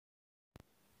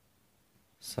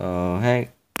So hey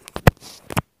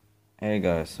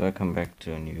guys, welcome back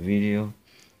to a new video.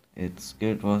 It's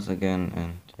Guildwars again,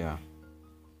 and yeah,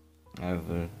 I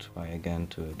will try again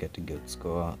to get a good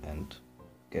score and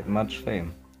get much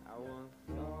fame.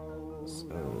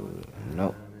 So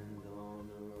no,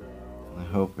 I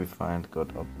hope we find good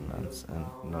opponents and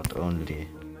not only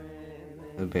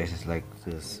a basis like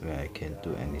this where I can't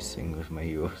do anything with my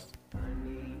heroes.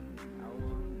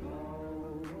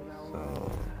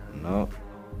 So no.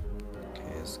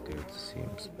 Okay, skill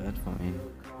seems bad for me.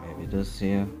 Maybe this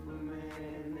here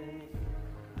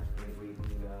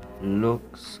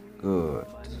looks good.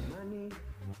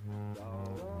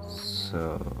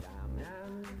 So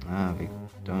we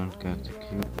don't get the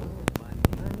cube.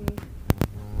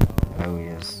 Oh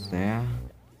yes, there.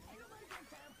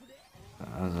 The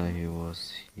other he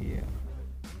was here.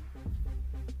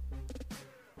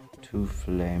 2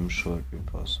 flame should be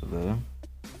possible.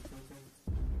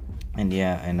 And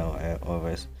yeah, I know I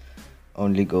always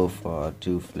only go for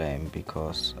 2 flame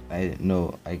because I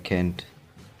know I can't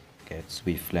get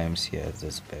 3 flames here at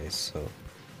this base, so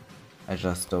I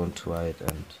just don't try it,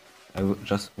 and I would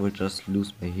just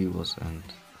lose my heroes and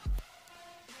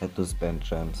had to spend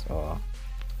gems or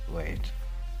wait.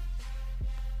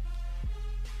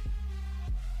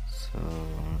 So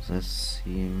this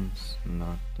seems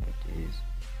not that easy.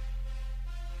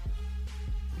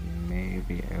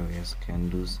 Maybe areas can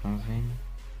do something.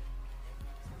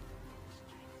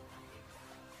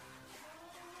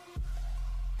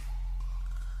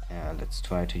 Yeah, let's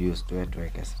try to use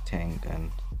Dreadwake as a tank,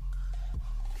 and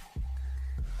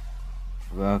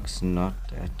works not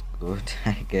that good,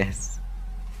 I guess.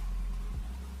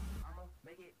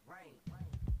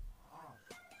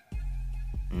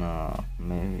 No,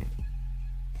 maybe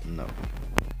no.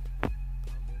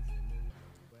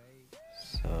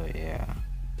 So yeah,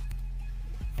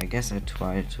 I guess I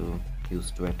try to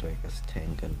use Dreadwake as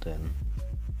tank, and then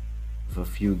with a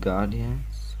few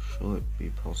guardians should be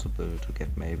possible to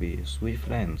get maybe 3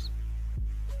 flames.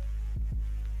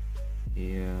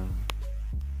 Here.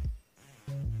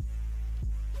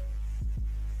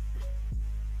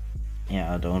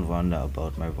 Yeah, don't wonder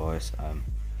about my voice. I'm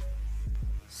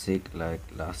sick like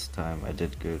last time I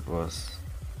did Guild Wars,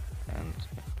 and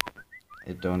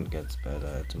it don't get better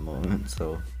at the moment,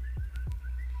 so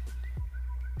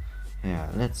yeah,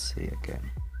 let's see again.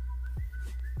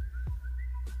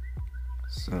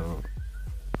 So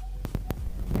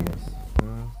yes,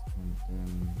 first and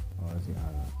then all the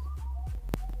others.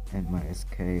 And my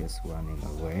SK is running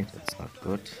away, that's not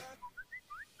good.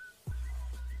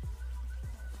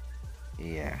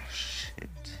 Yeah,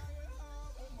 shit.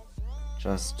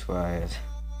 Just try it.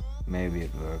 Maybe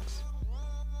it works.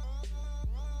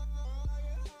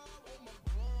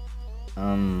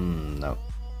 No.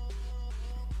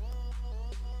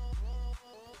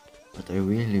 But I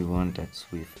really want that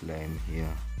sweet flame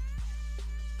here.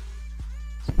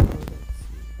 So let's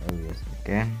see. Areas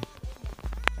again.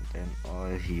 And then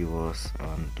all heroes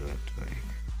on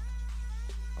Dreadwake.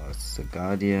 Also the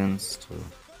guardians to,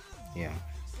 yeah,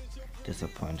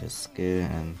 disappoint his skill,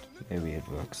 and maybe it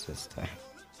works this time.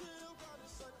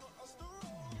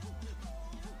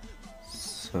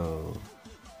 So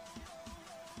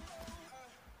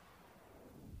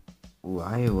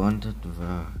why won't it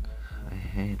work? I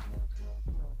hate it.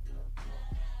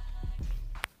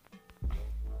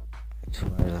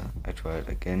 I try it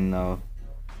again now,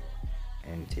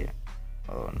 and yeah,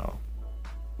 oh no.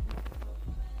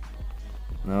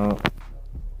 No,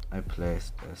 I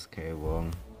placed SK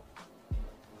wrong.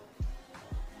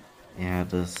 Yeah,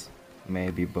 this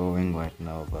may be boring right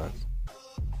now, but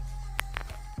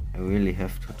I really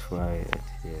have to try it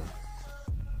here,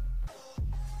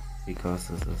 because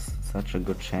this is such a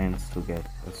good chance to get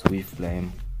a 3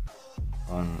 flame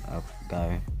on a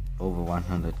guy over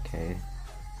 100k,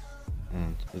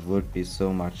 and it would be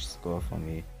so much score for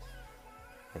me.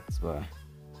 That's why.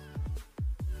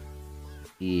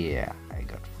 Yeah, I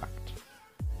got fucked.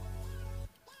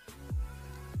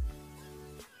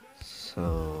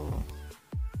 So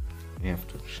we have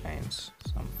to change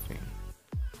something.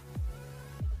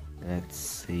 Let's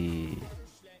see.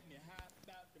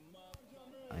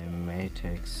 I may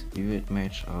take Spirit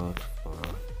Mage out for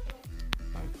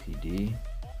my PD.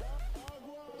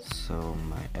 So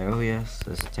my Arias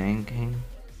is tanking.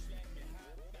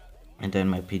 And then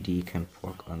my PD can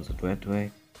proc on the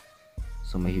Dreadwake.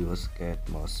 So my heroes get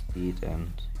more speed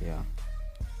and yeah.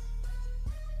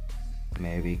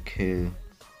 Maybe kill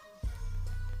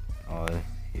all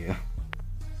here.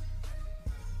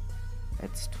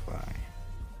 Let's try.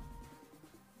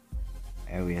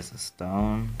 Arias is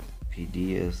down.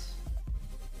 PD is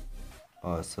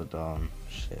also down.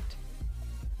 Shit.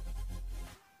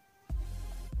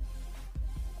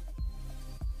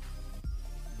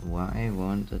 Why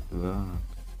won't it work?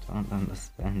 Don't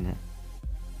understand it.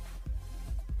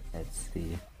 Let's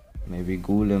see. Maybe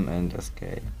Golem and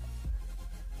SK.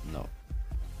 No.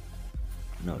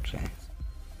 No chance.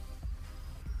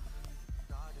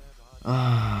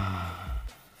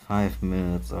 5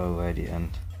 minutes already and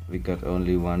we got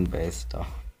only one base down.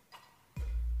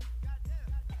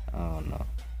 Oh no.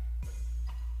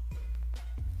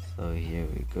 So here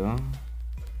we go.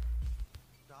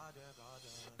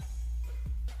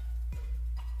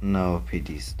 No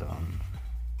PD's down.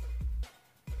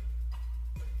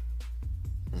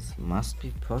 This must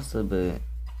be possible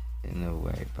in a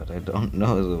way, but I don't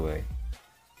know the way.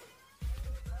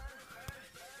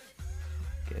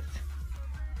 Get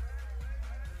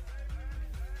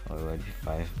already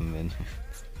 5 minutes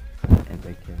and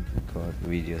I can't record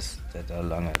videos that are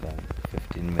longer than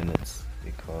 15 minutes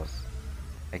because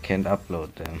I can't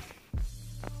upload them.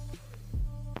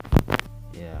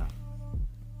 Yeah,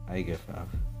 I give up.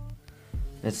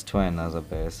 Let's try another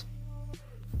base.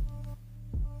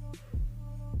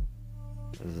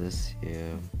 This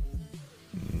here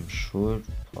should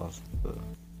possible.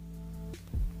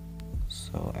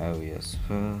 So areas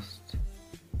first.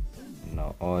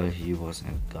 Now all heroes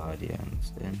and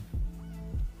guardians in.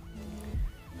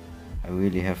 I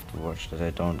really have to watch that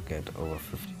I don't get over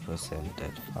 50%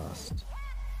 that fast.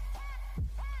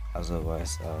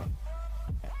 Otherwise,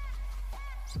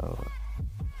 so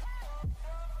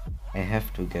I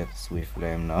have to get Swift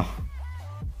Flame now.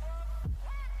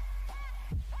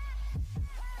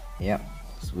 Yeah,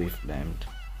 Swift Flamed.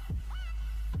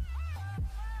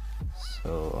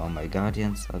 So all my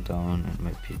guardians are down and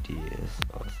my PD is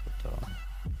also down.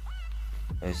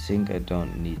 I think I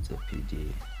don't need the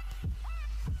PD.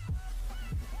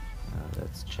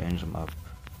 Let's change them up.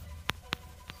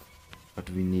 But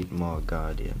we need more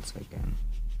guardians again.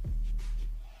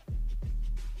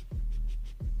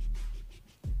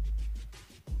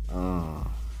 Oh.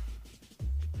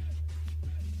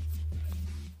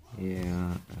 Yeah,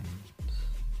 and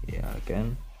yeah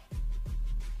again.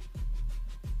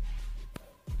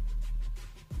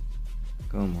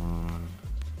 Come on.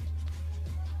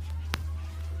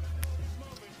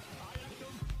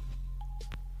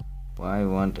 Why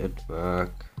won't it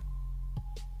work?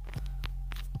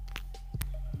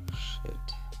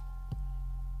 Shit.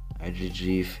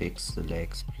 IGG, fix the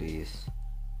legs, please.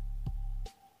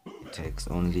 It takes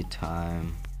only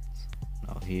time.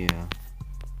 Now here.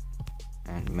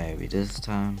 And maybe this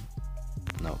time.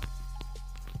 No.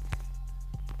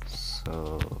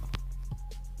 So.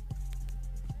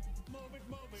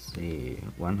 Let's see.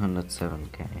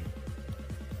 107k.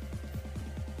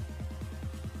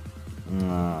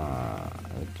 I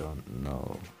don't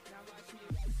know.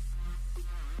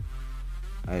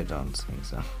 I don't think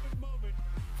so.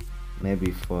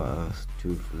 Maybe for a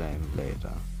 2 flame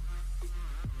later.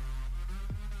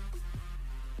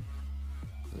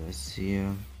 This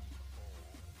here.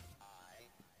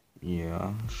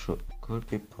 Yeah, could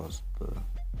be possible.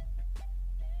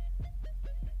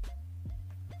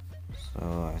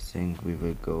 So I think we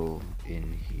will go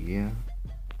in here.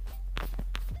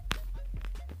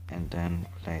 And then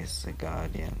place the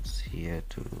guardians here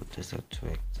to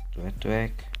disattract the red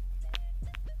drag.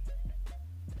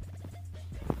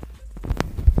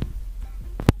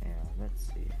 Yeah, let's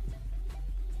see.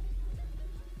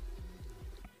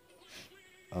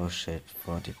 Oh shit,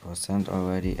 40%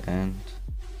 already and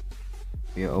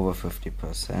we are over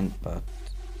 50%, but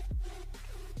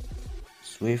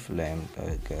Swift Flamed,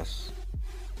 I guess.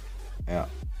 Yeah.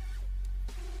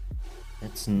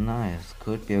 It's nice,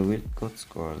 could be a real good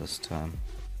score this time.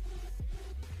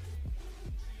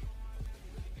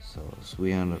 So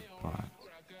 300 points.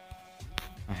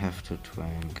 I have to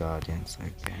train guardians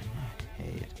again, I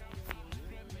hate it.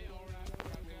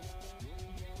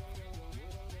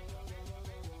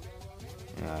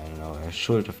 Yeah, I know, I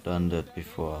should have done that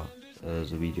before the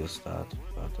video started,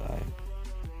 but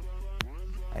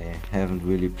I haven't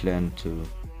really planned to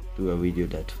do a video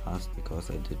that fast because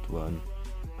I did one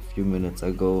a few minutes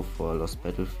ago for Lost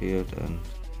Battlefield and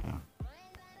yeah,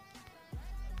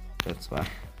 that's why.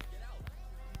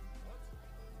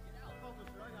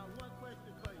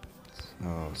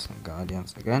 So some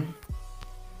guardians again.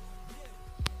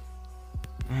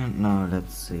 And now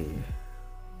let's see.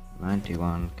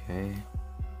 91k.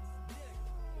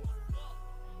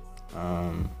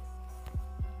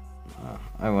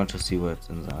 I want to see what's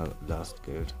in the last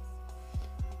guild.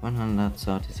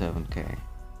 137k.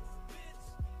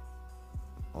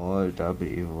 All double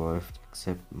evolved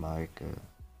except Michael.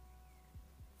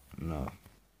 No.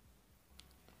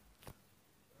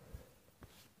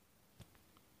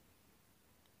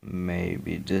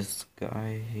 Maybe this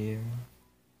guy here.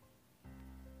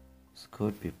 This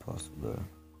could be possible.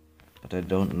 But I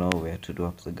don't know where to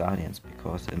drop the guardians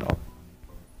because in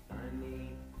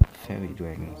fairy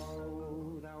dragons.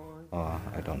 Oh,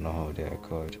 I don't know how they are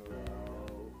called.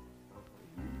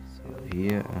 So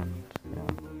here and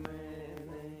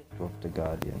drop the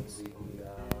guardians.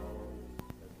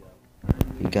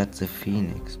 We got the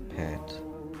phoenix pet.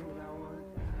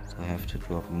 So I have to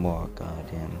drop more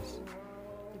guardians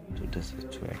to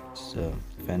distract the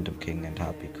Phantom King and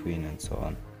Harpy Queen and so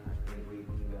on.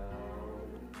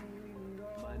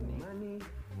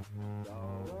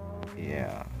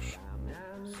 Yeah,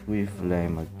 Sweet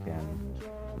Flame again.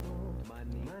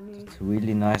 It's a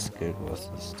really nice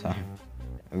Guildwars this time.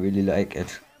 I really like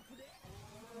it.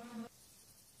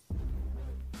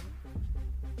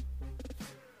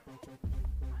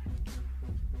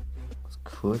 This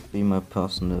could be my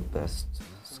personal best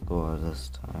score this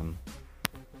time.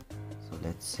 So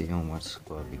let's see how much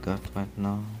score we got right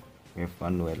now. We have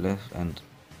 1 way left and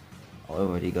I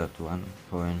already got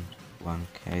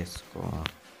 1.1k score.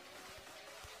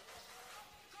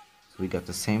 So we got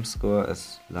the same score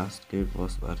as last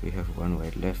Guildwars, but we have 1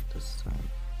 way left this time.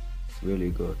 It's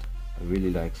really good. I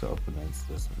really like the opponents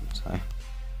this time.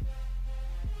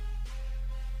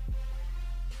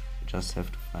 We just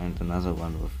have to find another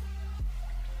one with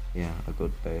a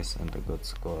good base and a good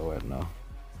score right now.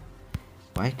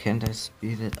 Why can't I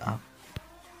speed it up?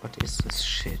 What is this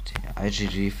shit here?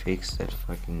 IGG fixed that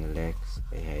fucking lags.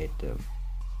 I hate them.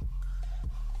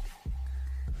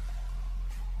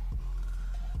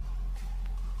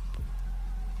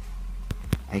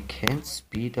 I can't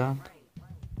speed up?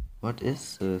 What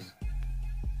is this?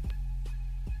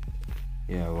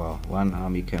 Yeah, wow, 1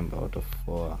 army camp out of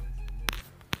 4.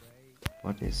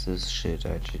 What is this shit,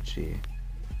 IGG?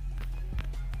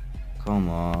 Come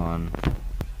on.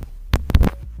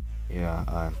 Yeah,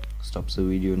 I stop the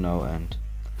video now and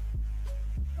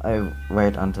I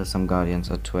wait until some guardians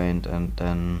are trained and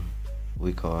then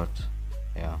record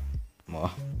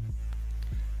more.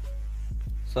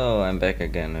 So I'm back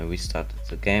again and we started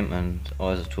the game and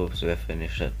all the troops were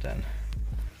finished then.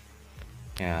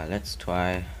 Yeah, let's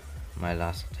try my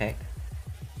last attack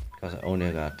because I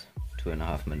only got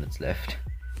 2.5 minutes left.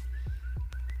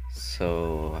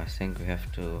 So I think we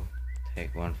have to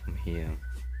take one from here.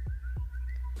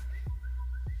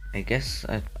 I guess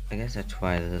I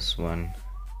try this one.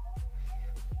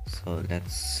 So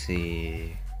let's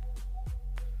see.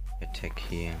 Attack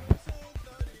here.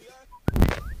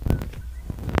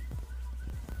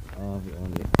 Oh, we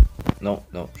only no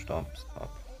stop.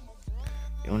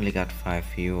 We only got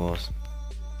 5 heroes.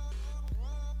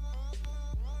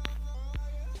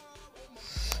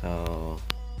 So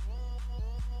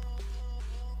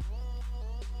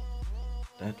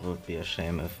that would be a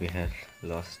shame if we had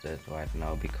lost it right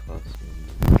now because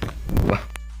oh,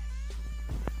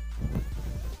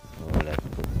 let's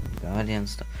put some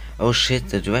guardians down. Oh shit,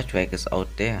 the Dreadwag is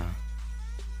out there.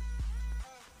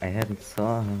 I hadn't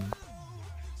saw him.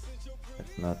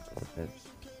 That's not good. That's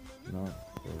not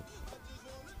good.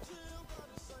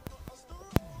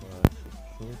 But it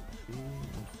should be a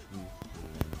sweet flame.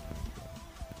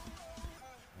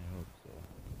 I hope so.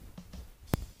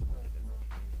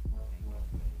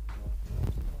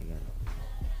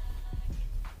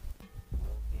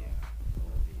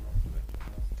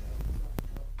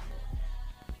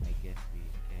 I guess we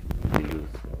can really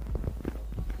lose.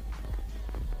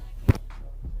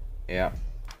 Yeah,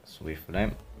 sweet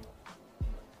flame.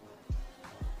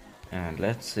 And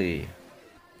let's see,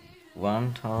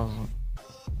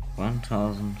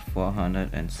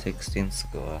 1416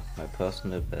 score, my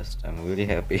personal best. I'm really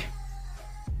happy.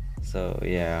 So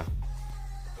yeah,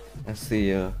 I'll see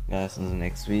you guys in the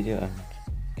next video and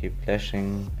keep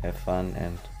flashing, have fun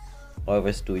and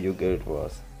always do your Guild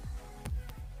Wars.